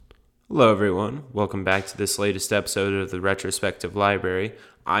Hello, everyone. Welcome back to this latest episode of the Retrospective Library.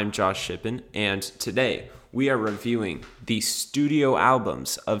 I'm Josh Shippen, and today we are reviewing the studio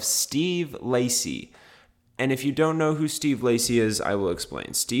albums of Steve Lacy. And if you don't know who Steve Lacy is, I will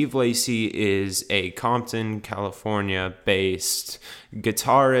explain. Steve Lacy is a Compton, California-based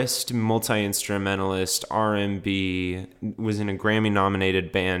guitarist, multi-instrumentalist, R&B, was in a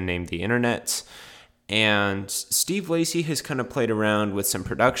Grammy-nominated band named The Internet. And Steve Lacy has kind of played around with some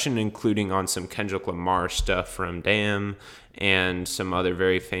production, including on some Kendrick Lamar stuff from Damn and some other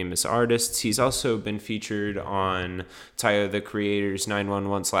very famous artists. He's also been featured on Tyler the Creator's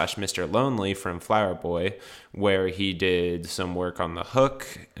 911 / Mr. Lonely from Flower Boy, where he did some work on the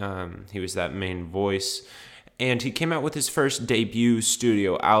hook. He was that main voice. And he came out with his first debut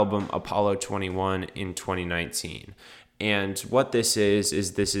studio album, Apollo 21, in 2019. And what this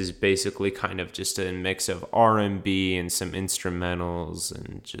is basically kind of just a mix of R&B and some instrumentals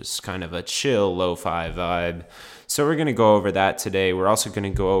and just kind of a chill lo-fi vibe. So we're going to go over that today. We're also going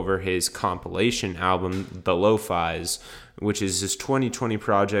to go over his compilation album, The Lo-Fis, which is his 2020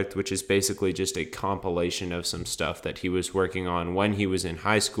 project, which is basically just a compilation of some stuff that he was working on when he was in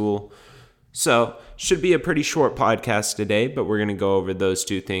high school. So, should be a pretty short podcast today, but we're going to go over those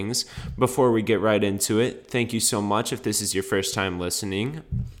two things. Before we get right into it, thank you so much if this is your first time listening.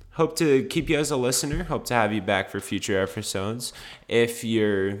 Hope to keep you as a listener. Hope to have you back for future episodes. If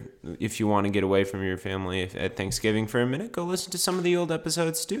you want to get away from your family at Thanksgiving for a minute, go listen to some of the old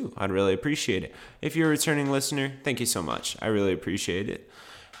episodes too. I'd really appreciate it. If you're a returning listener, thank you so much. I really appreciate it.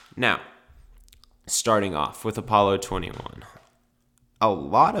 Now, starting off with Apollo 21. A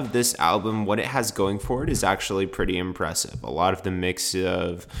lot of this album, what it has going for it is actually pretty impressive. A lot of the mix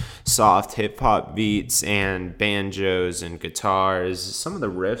of soft hip-hop beats and banjos and guitars. Some of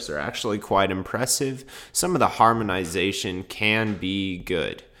the riffs are actually quite impressive. Some of the harmonization can be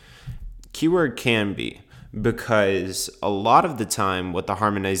good. Keyword can be, because a lot of the time what the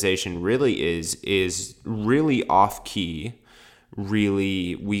harmonization really is really off-key,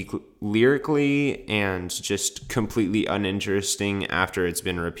 really weak lyrically, and just completely uninteresting after it's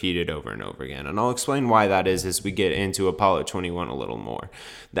been repeated over and over again. And I'll explain why that is as we get into Apollo 21 a little more.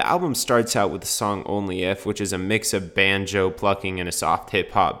 The album starts out with the song Only If, which is a mix of banjo plucking and a soft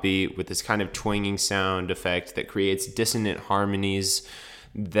hip-hop beat with this kind of twanging sound effect that creates dissonant harmonies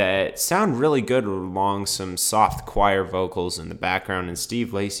that sound really good along some soft choir vocals in the background, and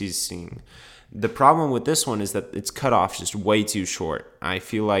Steve Lacy's singing. The problem with this one is that it's cut off just way too short. I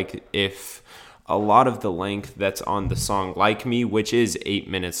feel like if a lot of the length that's on the song Like Me, which is 8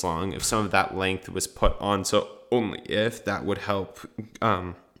 minutes long, if some of that length was put onto Only If, that would help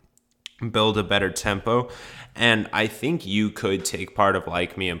build a better tempo. And I think you could take part of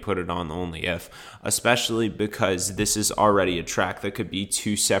Like Me and put it on Only If, especially because this is already a track that could be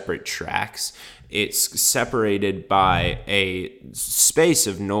two separate tracks. It's separated by a space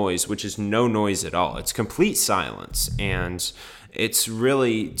of noise, which is no noise at all. It's complete silence, and it's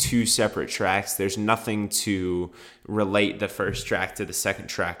really two separate tracks. There's nothing to relate the first track to the second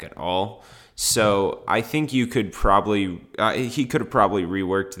track at all. So I think you could probably, he could have probably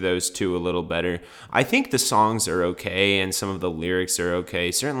reworked those two a little better. I think the songs are okay and some of the lyrics are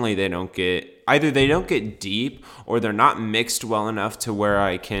okay. Certainly they don't get deep, or they're not mixed well enough to where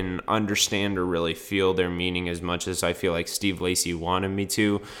I can understand or really feel their meaning as much as I feel like Steve Lacy wanted me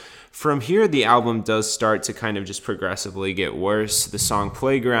to. From here, the album does start to kind of just progressively get worse. The song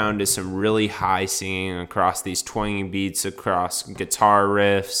Playground is some really high singing across these twanging beats, across guitar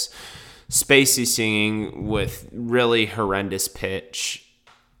riffs, spacey singing with really horrendous pitch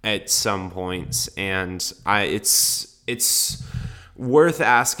at some points, and it's worth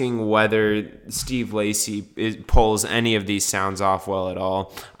asking whether Steve Lacy pulls any of these sounds off well at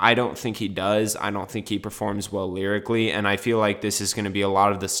all. I don't think he does. I don't think he performs well lyrically, and I feel like this is going to be a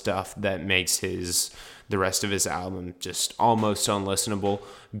lot of the stuff that makes the rest of his album just almost unlistenable.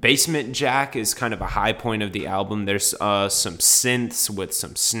 Basement Jack is kind of a high point of the album. There's some synths with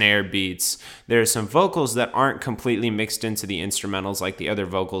some snare beats. There's some vocals that aren't completely mixed into the instrumentals like the other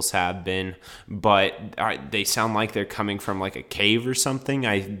vocals have been, but they sound like they're coming from like a cave or something.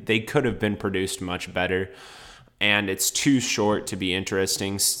 They could have been produced much better, and it's too short to be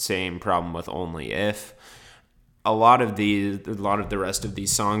interesting. Same problem with Only If. A lot of the rest of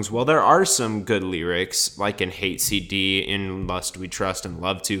these songs, well, there are some good lyrics, like in Hate CD, in Lust We Trust and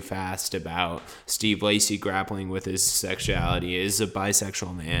Love Too Fast, about Steve Lacy grappling with his sexuality as a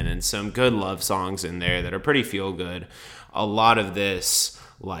bisexual man, and some good love songs in there that are pretty feel good. A lot of this,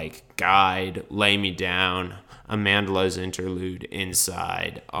 like Guide, Lay Me Down, Amanda's interlude,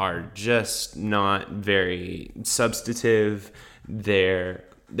 Inside, are just not very substantive. They're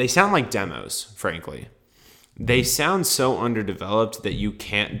they sound like demos, frankly. They sound so underdeveloped that you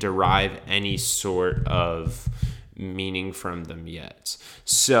can't derive any sort of meaning from them yet.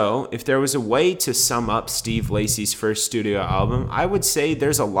 So, if there was a way to sum up Steve Lacy's first studio album, I would say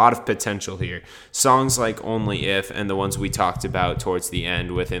there's a lot of potential here. Songs like Only If and the ones we talked about towards the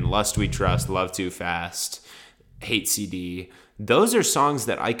end within Lust We Trust, Love Too Fast, Hate CD, those are songs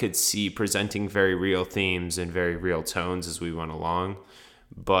that I could see presenting very real themes and very real tones as we went along,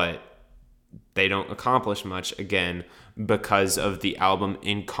 but they don't accomplish much, again, because of the album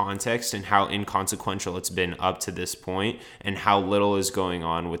in context and how inconsequential it's been up to this point and how little is going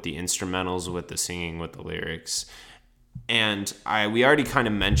on with the instrumentals, with the singing, with the lyrics. And we already kind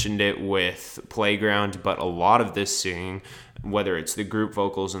of mentioned it with Playground, but a lot of this singing, whether it's the group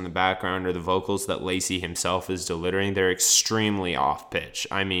vocals in the background or the vocals that Lacy himself is delivering, they're extremely off-pitch.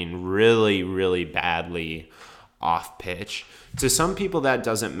 I mean, really, really badly off-pitch. To some people that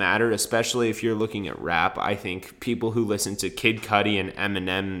doesn't matter, especially if you're looking at rap. I think people who listen to Kid Cudi and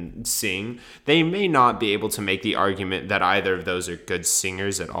Eminem sing, they may not be able to make the argument that either of those are good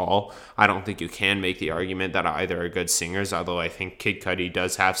singers at all. I don't think you can make the argument that either are good singers, although I think Kid Cudi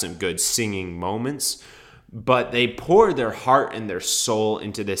does have some good singing moments. But they pour their heart and their soul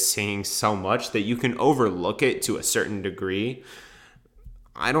into this singing so much that you can overlook it to a certain degree.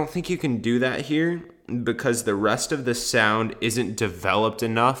 I don't think you can do that here, because the rest of the sound isn't developed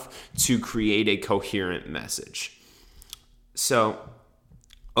enough to create a coherent message. So,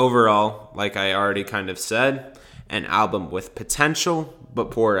 overall, like I already kind of said, an album with potential, but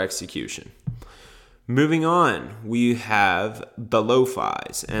poor execution. Moving on, we have the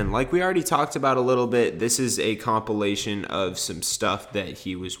Lo-Fis. And like we already talked about a little bit, this is a compilation of some stuff that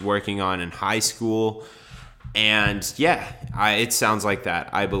he was working on in high school. And yeah, it sounds like that.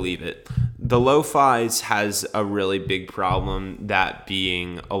 I believe it. The Lo-Fis has a really big problem, that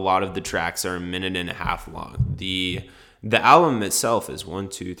being a lot of the tracks are a minute and a half long. The album itself is 1,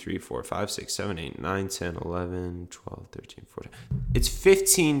 2, 3, 4, 5, 6, 7, 8, 9, 10, 11, 12, 13, 14. It's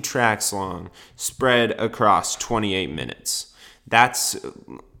 15 tracks long, spread across 28 minutes. That's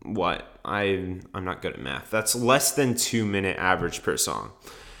what? I'm not good at math. That's less than 2-minute average per song.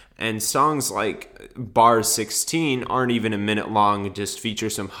 And songs like Bar 16 aren't even a minute long, just feature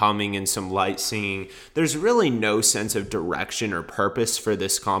some humming and some light singing. There's really no sense of direction or purpose for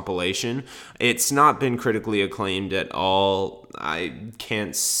this compilation. It's not been critically acclaimed at all. I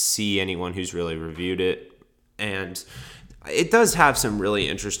can't see anyone who's really reviewed it. And it does have some really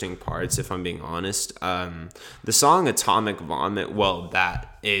interesting parts, if I'm being honest. The song Atomic Vomit, well,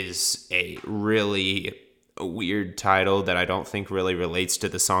 that is a really weird title that I don't think really relates to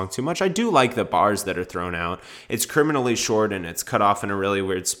the song too much. I do like the bars that are thrown out. It's criminally short and it's cut off in a really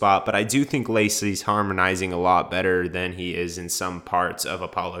weird spot, but I do think Lacy's harmonizing a lot better than he is in some parts of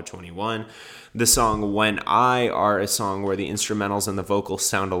Apollo 21. The song When I are a song where the instrumentals and the vocals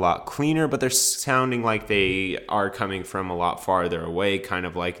sound a lot cleaner, but they're sounding like they are coming from a lot farther away, kind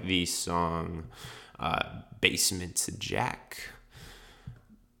of like the song Basement Jack.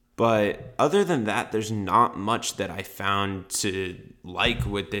 But other than that, there's not much that I found to like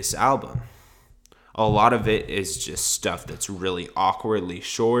with this album. A lot of it is just stuff that's really awkwardly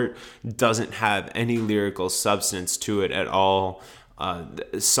short, doesn't have any lyrical substance to it at all.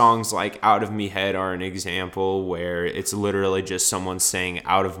 Songs like Out of Me Head are an example where it's literally just someone saying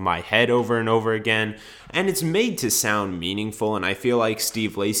out of my head over and over again. And it's made to sound meaningful, and I feel like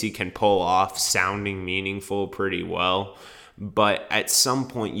Steve Lacy can pull off sounding meaningful pretty well. But at some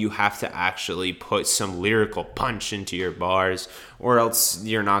point you have to actually put some lyrical punch into your bars, or else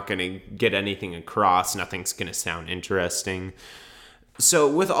you're not going to get anything across. Nothing's going to sound interesting. So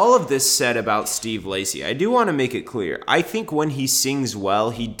with all of this said about Steve Lacy, I do want to make it clear. I think when he sings well,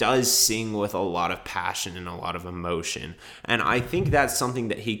 he does sing with a lot of passion and a lot of emotion. And I think that's something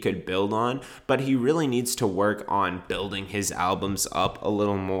that he could build on, but he really needs to work on building his albums up a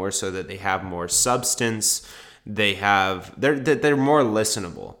little more so that they have more substance. They're more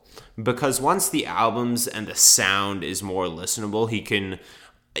listenable, because once the albums and the sound is more listenable, he can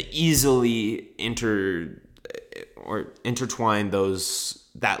easily intertwine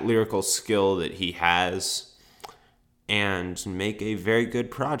that lyrical skill that he has and make a very good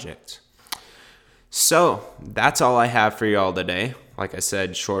project. So that's all I have for y'all today. Like I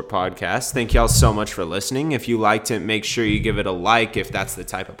said, short podcast. Thank y'all so much for listening. If you liked it, make sure you give it a like. If that's the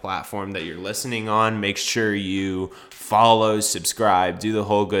type of platform that you're listening on, make sure you follow, subscribe, do the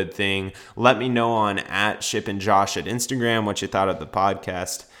whole good thing. Let me know on @ShipandJosh at Instagram what you thought of the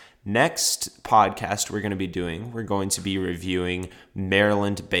podcast. Next podcast we're going to be reviewing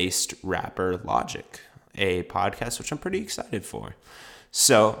Maryland-based rapper Logic, a podcast which I'm pretty excited for.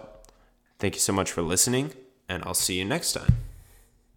 So, thank you so much for listening, and I'll see you next time.